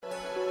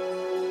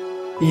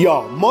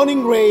Your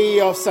morning ray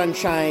of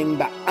sunshine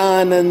by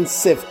Anand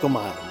Siv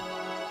Kumar.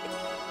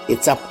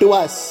 It's up to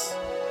us.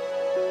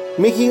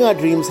 Making our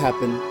dreams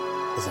happen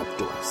is up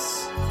to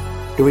us.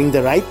 Doing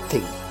the right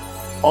thing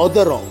or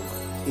the wrong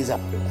is up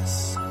to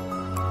us.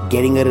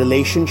 Getting a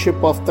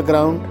relationship off the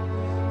ground,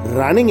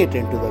 running it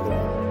into the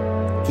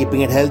ground, keeping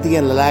it healthy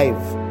and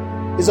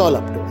alive is all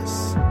up to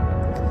us.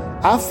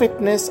 Our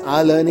fitness,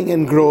 our learning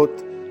and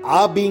growth,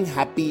 our being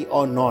happy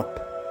or not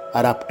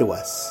are up to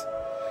us.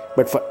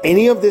 But for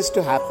any of this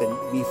to happen,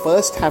 we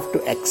first have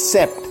to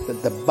accept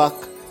that the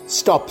buck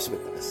stops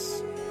with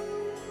us.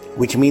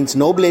 Which means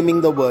no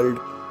blaming the world,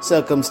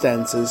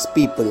 circumstances,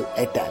 people,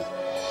 et al.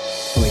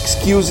 No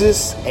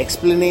excuses,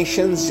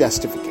 explanations,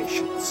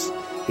 justifications.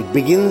 It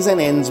begins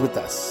and ends with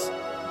us.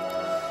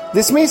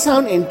 This may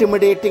sound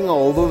intimidating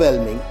or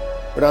overwhelming,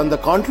 but on the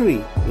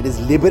contrary, it is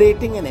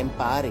liberating and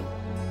empowering.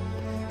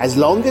 As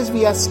long as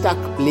we are stuck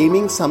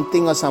blaming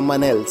something or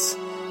someone else,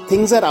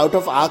 things are out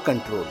of our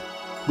control.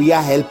 We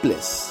are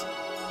helpless.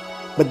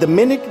 But the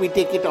minute we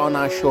take it on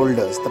our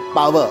shoulders, the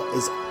power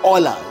is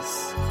all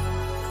ours.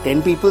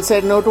 10 people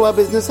said no to our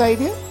business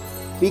idea.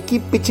 We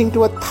keep pitching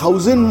to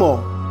 1,000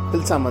 more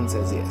till someone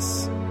says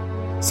yes.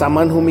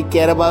 Someone whom we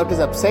care about is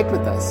upset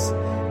with us.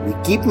 We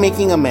keep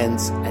making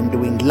amends and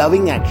doing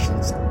loving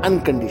actions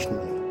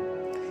unconditionally.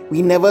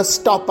 We never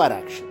stop our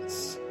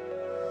actions.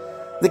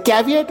 The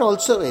caveat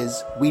also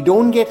is we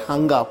don't get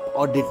hung up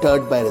or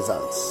deterred by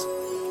results.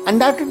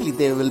 Undoubtedly,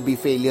 there will be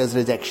failures,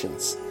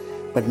 rejections,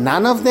 but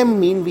none of them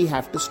mean we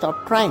have to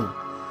stop trying.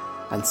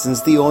 And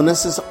since the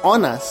onus is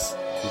on us,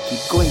 we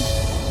keep going.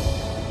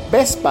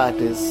 Best part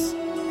is,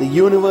 the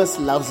universe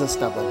loves a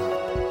stubborn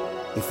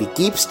heart. If we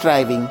keep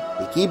striving,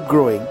 we keep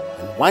growing,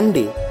 and one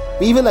day,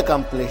 we will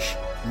accomplish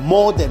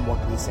more than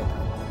what we set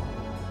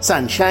out.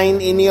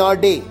 Sunshine in your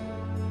day.